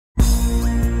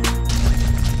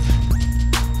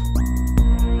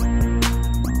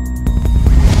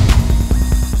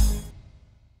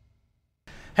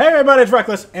Hey everybody, it's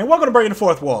Reckless, and welcome to Breaking the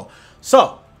Fourth Wall.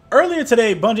 So, earlier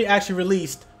today, Bungie actually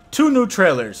released two new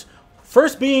trailers.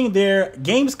 First being their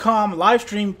Gamescom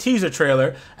Livestream teaser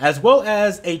trailer, as well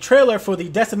as a trailer for the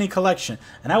Destiny collection.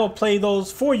 And I will play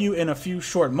those for you in a few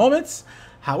short moments.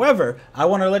 However, I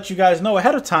want to let you guys know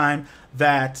ahead of time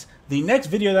that the next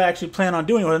video that I actually plan on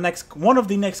doing, or one of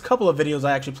the next couple of videos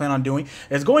I actually plan on doing,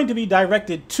 is going to be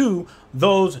directed to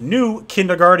those new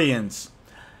Kindergardians.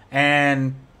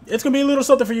 And it's going to be a little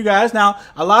something for you guys. Now,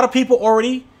 a lot of people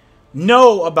already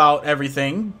know about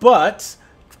everything, but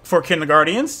for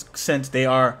Kindergardians, since they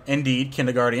are indeed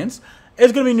Kindergardians,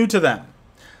 it's going to be new to them.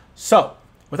 So,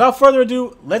 without further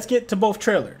ado, let's get to both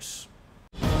trailers.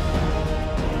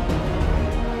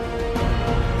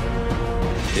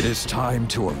 It is time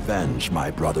to avenge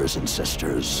my brothers and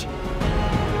sisters.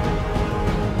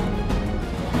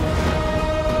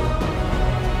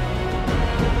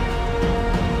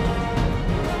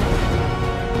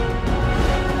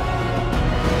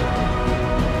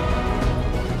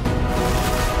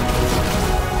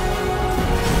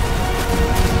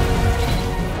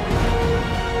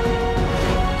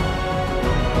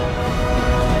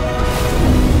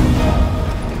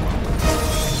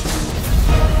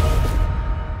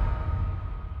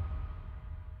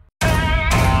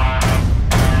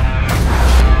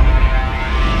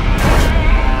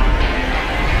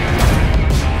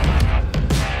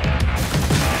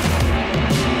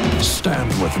 Stand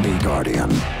with me, Guardian.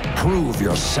 Prove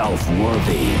yourself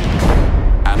worthy.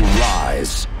 And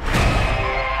rise.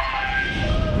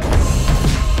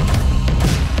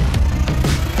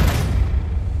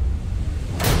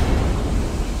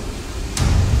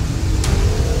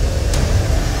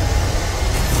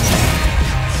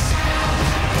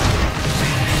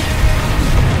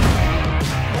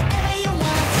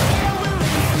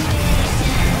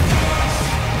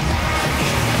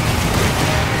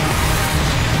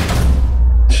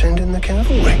 Send in the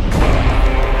cavalry.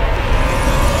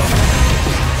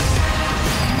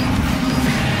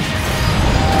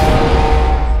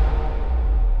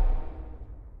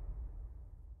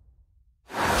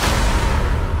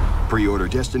 Pre-order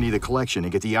Destiny the Collection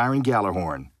and get the Iron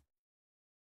Gallarhorn.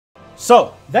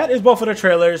 So, that is both of the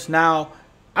trailers. Now,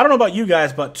 I don't know about you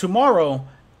guys, but tomorrow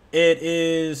it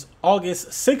is August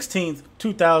 16th,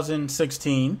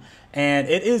 2016, and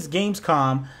it is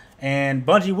Gamescom. And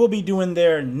Bungie will be doing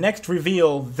their next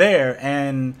reveal there,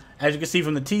 and as you can see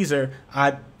from the teaser,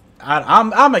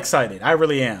 I'm excited. I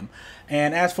really am.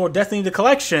 And as for Destiny the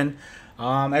Collection,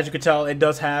 as you can tell, it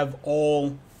does have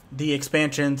all the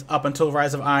expansions up until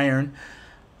Rise of Iron,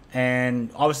 and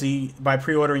obviously by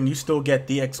pre-ordering you still get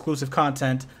the exclusive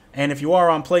content, and if you are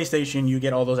on PlayStation you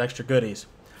get all those extra goodies.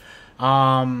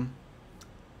 But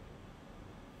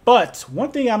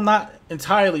one thing I'm not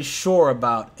entirely sure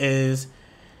about is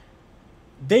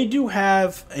they do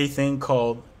have a thing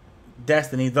called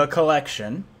Destiny the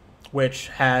Collection, which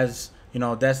has, you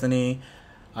know, Destiny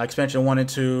expansion 1 and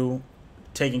 2,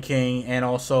 Taken King, and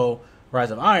also Rise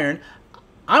of Iron.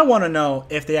 I want to know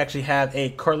if they actually have a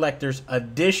collector's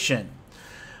edition,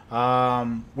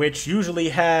 which usually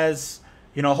has,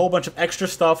 you know, a whole bunch of extra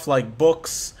stuff like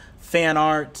books, fan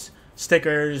art,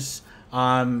 stickers,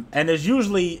 and there's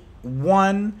usually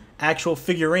one actual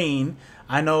figurine.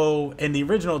 I know in the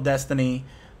original Destiny,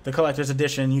 the collector's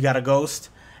edition, you got a ghost,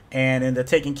 and in the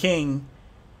Taken King,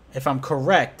 if I'm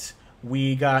correct,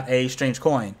 we got a strange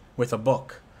coin with a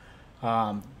book.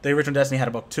 The original Destiny had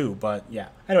a book too, but yeah.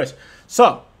 Anyways,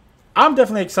 so I'm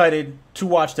definitely excited to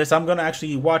watch this. I'm going to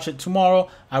actually watch it tomorrow.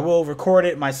 I will record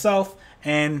it myself,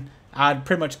 and I'd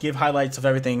pretty much give highlights of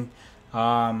everything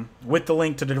with the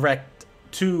link to the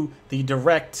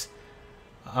direct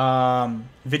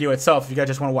video itself if you guys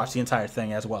just want to watch the entire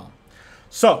thing as well.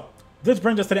 So this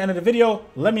brings us to the end of the video.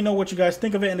 Let me know what you guys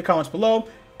think of it in the comments below.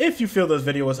 If you feel this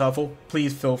video was helpful,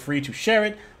 please feel free to share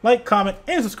it, like, comment,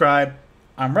 and subscribe.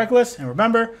 I'm Reckless, and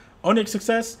remember, own your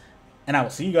success, and I will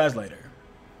see you guys later.